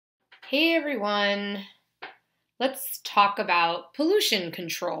Hey everyone, let's talk about pollution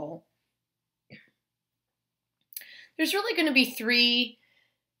control. There's really going to be three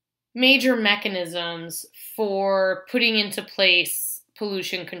major mechanisms for putting into place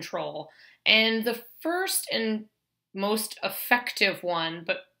pollution control. And the first and most effective one,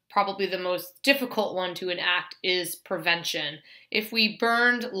 but probably the most difficult one to enact, is prevention. If we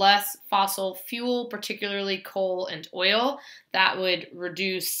burned less fossil fuel, particularly coal and oil, that would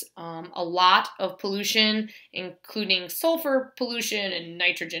reduce a lot of pollution, including sulfur pollution and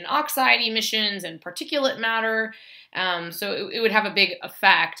nitrogen oxide emissions and particulate matter. So it would have a big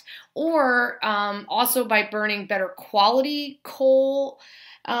effect. Or also by burning better quality coal,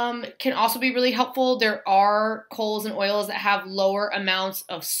 can also be really helpful. There are coals and oils that have lower amounts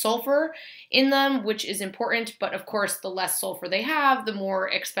of sulfur in them, which is important, but of course the less sulfur they have, the more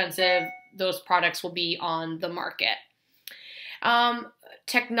expensive those products will be on the market.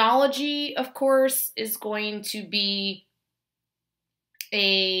 Technology, of course, is going to be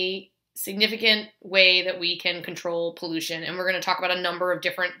a significant way that we can control pollution, and we're going to talk about a number of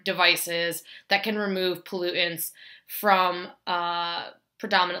different devices that can remove pollutants from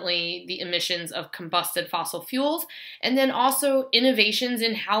predominantly the emissions of combusted fossil fuels, and then also innovations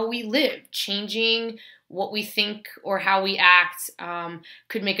in how we live. Changing what we think or how we act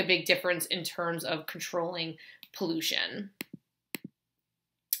could make a big difference in terms of controlling pollution.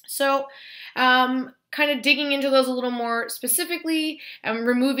 So kind of digging into those a little more specifically,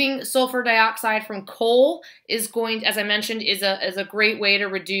 removing sulfur dioxide from coal is going, as I mentioned, is a great way to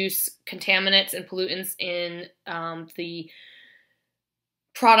reduce contaminants and pollutants in the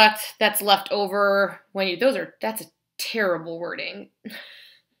product that's left over when you, that's a terrible wording.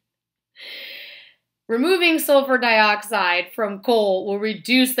 Removing sulfur dioxide from coal will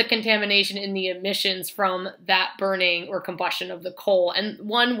reduce the contamination in the emissions from that burning or combustion of the coal. And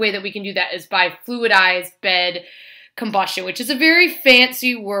one way that we can do that is by fluidized bed combustion, which is a very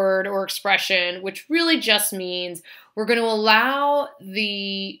fancy word or expression, which really just means we're going to allow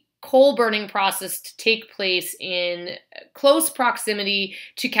the coal burning process to take place in close proximity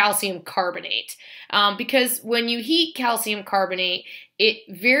to calcium carbonate. Because when you heat calcium carbonate, it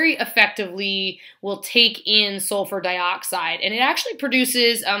very effectively will take in sulfur dioxide, and it actually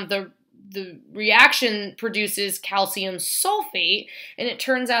produces, the reaction produces calcium sulfate, and it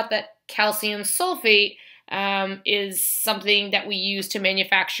turns out that calcium sulfate is something that we use to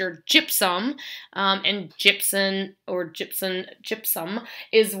manufacture gypsum, and gypsum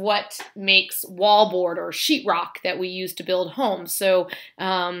is what makes wallboard or sheetrock that we use to build homes. So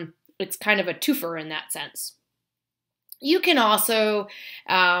it's kind of a twofer in that sense. You can also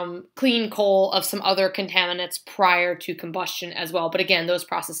clean coal of some other contaminants prior to combustion as well, but again, those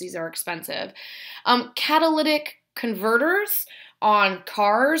processes are expensive. Catalytic converters on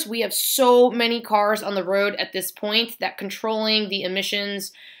cars. We have so many cars on the road at this point that controlling the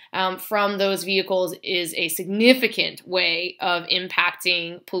emissions from those vehicles is a significant way of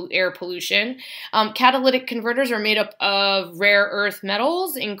impacting air pollution. Catalytic converters are made up of rare earth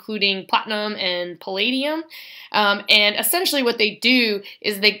metals, including platinum and palladium. And essentially what they do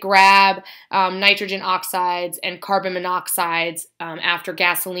is they grab nitrogen oxides and carbon monoxides after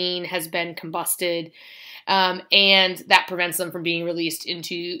gasoline has been combusted, and that prevents them from being released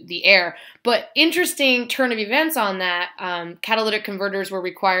into the air. But interesting turn of events on that, catalytic converters were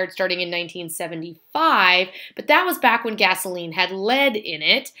required starting in 1975, but that was back when gasoline had lead in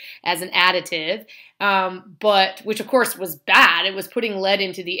it as an additive, but which of course was bad. It was putting lead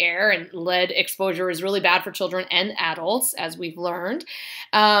into the air, and lead exposure is really bad for children and adults, as we've learned.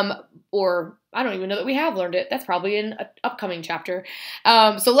 Or I don't even know that we have learned it. That's probably in an upcoming chapter.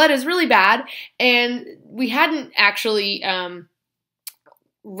 So lead is really bad, and we hadn't actually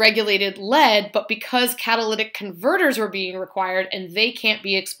regulated lead, but because catalytic converters were being required and they can't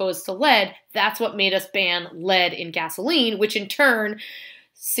be exposed to lead, that's what made us ban lead in gasoline, which in turn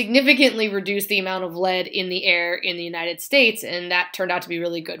significantly reduced the amount of lead in the air in the United States, and that turned out to be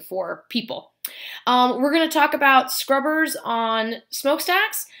really good for people. We're going to talk about scrubbers on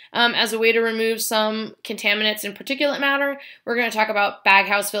smokestacks as a way to remove some contaminants and particulate matter. We're going to talk about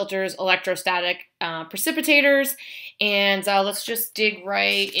baghouse filters, electrostatic precipitators, and let's just dig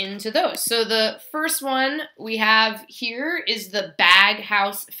right into those. So the first one we have here is the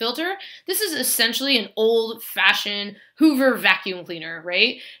baghouse filter. This is essentially an old-fashioned Hoover vacuum cleaner,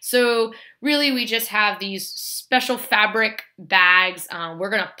 right? So really we just have these special fabric bags. We're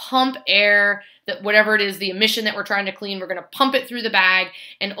going to pump air, that whatever it is, the emission that we're trying to clean, we're going to pump it through the bag,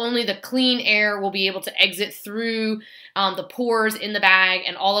 and only the clean air will be able to exit through the pores in the bag,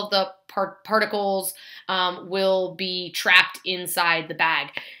 and all of the particles will be trapped inside the bag.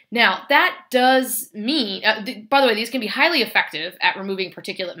 Now, that does mean, by the way, these can be highly effective at removing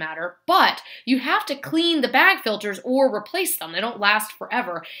particulate matter, but you have to clean the bag filters or replace them. They don't last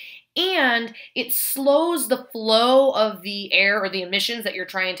forever. And it slows the flow of the air or the emissions that you're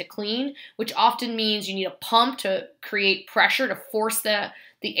trying to clean, which often means you need a pump to create pressure to force the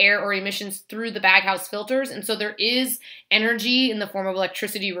air or emissions through the baghouse filters. And so there is energy in the form of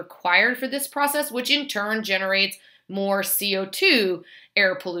electricity required for this process, which in turn generates more CO2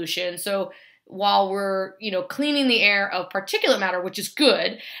 air pollution. So while we're, cleaning the air of particulate matter, which is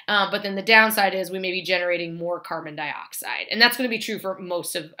good, but then the downside is we may be generating more carbon dioxide. And that's going to be true for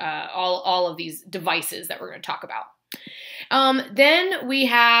most of all of these devices that we're going to talk about. Then we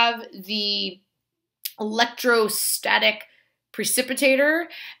have the electrostatic precipitator.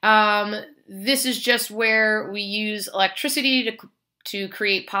 This is just where we use electricity to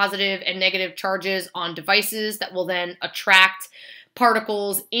create positive and negative charges on devices that will then attract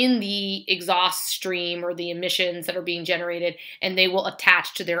particles in the exhaust stream or the emissions that are being generated, and they will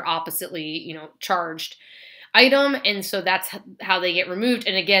attach to their oppositely, charged item, and so that's how they get removed.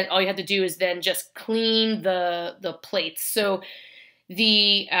 And again, all you have to do is then just clean the plates. So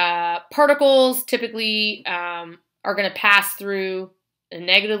the particles typically are going to pass through a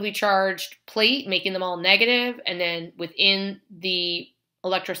negatively charged plate, making them all negative, and then within the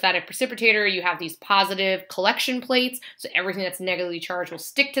electrostatic precipitator, you have these positive collection plates, so everything that's negatively charged will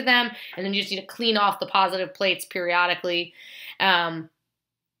stick to them, and then you just need to clean off the positive plates periodically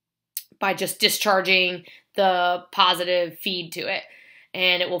by just discharging the positive feed to it,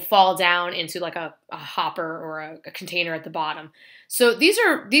 and it will fall down into like a hopper or a container at the bottom. So these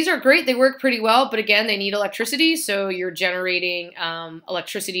are great. They work pretty well, but again, they need electricity, so you're generating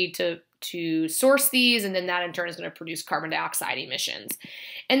electricity to source these, and then that in turn is going to produce carbon dioxide emissions.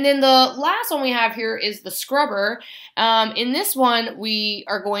 And then the last one we have here is the scrubber. In this one, we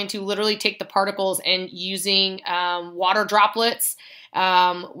are going to literally take the particles and using water droplets,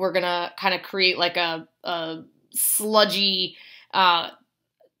 we're going to kind of create like a sludgy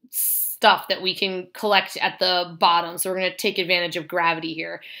stuff that we can collect at the bottom. So we're going to take advantage of gravity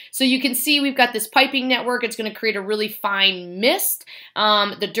here. So you can see we've got this piping network. It's going to create a really fine mist.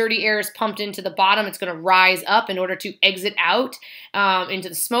 The dirty air is pumped into the bottom. It's going to rise up in order to exit out into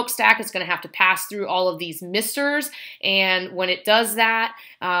the smokestack. It's going to have to pass through all of these misters. And when it does that,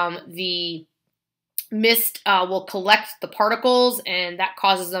 the mist will collect the particles, and that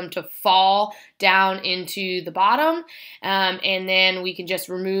causes them to fall down into the bottom, and then we can just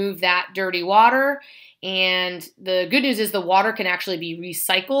remove that dirty water. And the good news is the water can actually be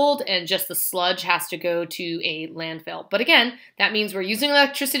recycled, and just the sludge has to go to a landfill. But again, that means we're using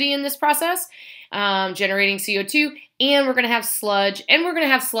electricity in this process, generating CO2, and we're going to have sludge, and we're going to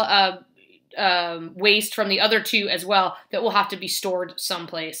have waste from the other two as well that will have to be stored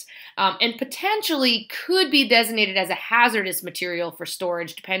someplace, and potentially could be designated as a hazardous material for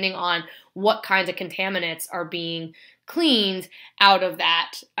storage depending on what kinds of contaminants are being cleaned out of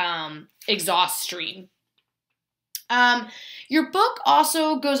that exhaust stream. Your book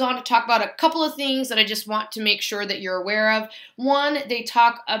also goes on to talk about a couple of things that I just want to make sure that you're aware of. One, they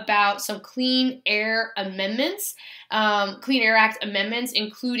talk about some Clean Air amendments, Clean Air Act amendments,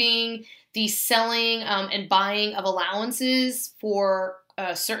 including the selling and buying of allowances for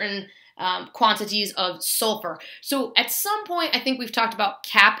certain quantities of sulfur. So at some point, I think we've talked about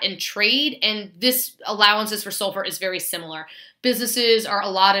cap and trade, and this allowances for sulfur is very similar. Businesses are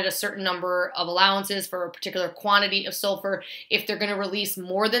allotted a certain number of allowances for a particular quantity of sulfur. If they're going to release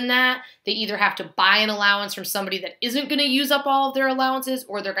more than that, they either have to buy an allowance from somebody that isn't going to use up all of their allowances,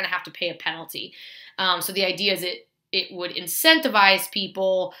 or they're going to have to pay a penalty. So the idea is it would incentivize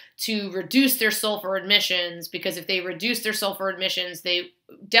people to reduce their sulfur emissions, because if they reduce their sulfur emissions, they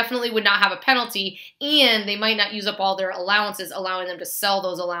definitely would not have a penalty, and they might not use up all their allowances, allowing them to sell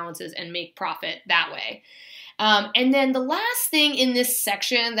those allowances and make profit that way. And then the last thing in this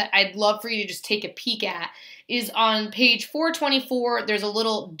section that I'd love for you to just take a peek at is on page 424, there's a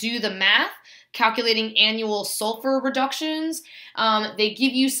little do the math, calculating annual sulfur reductions. They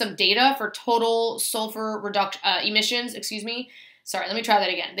give you some data for total sulfur emissions, Sorry, let me try that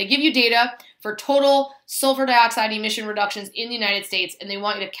again. They give you data for total sulfur dioxide emission reductions in the United States, and they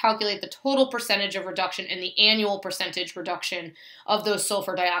want you to calculate the total percentage of reduction and the annual percentage reduction of those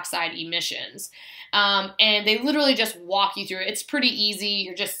sulfur dioxide emissions. And they literally just walk you through it. It's pretty easy.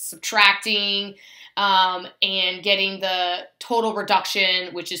 You're just subtracting and getting the total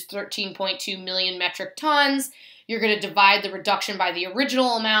reduction, which is 13.2 million metric tons. You're going to divide the reduction by the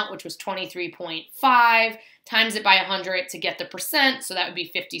original amount, which was 23.5, times it by 100 to get the percent, so that would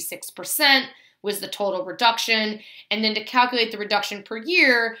be 56% was the total reduction. And then to calculate the reduction per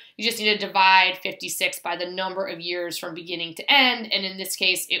year, you just need to divide 56 by the number of years from beginning to end, and in this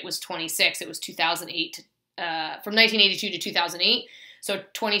case, it was 26. It was 2008 from 1982 to 2008, so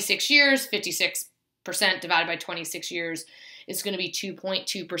 26 years, 56% divided by 26 years is going to be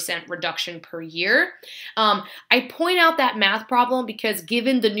 2.2% reduction per year. I point out that math problem because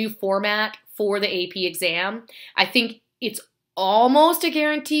given the new format for the AP exam, I think it's almost a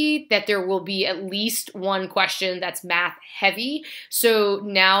guarantee that there will be at least one question that's math heavy. So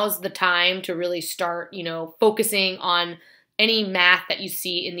now's the time to really start, focusing on any math that you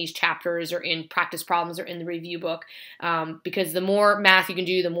see in these chapters or in practice problems or in the review book, because the more math you can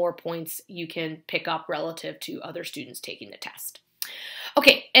do, the more points you can pick up relative to other students taking the test.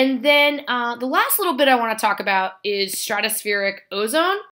 Okay, and then the last little bit I want to talk about is stratospheric ozone.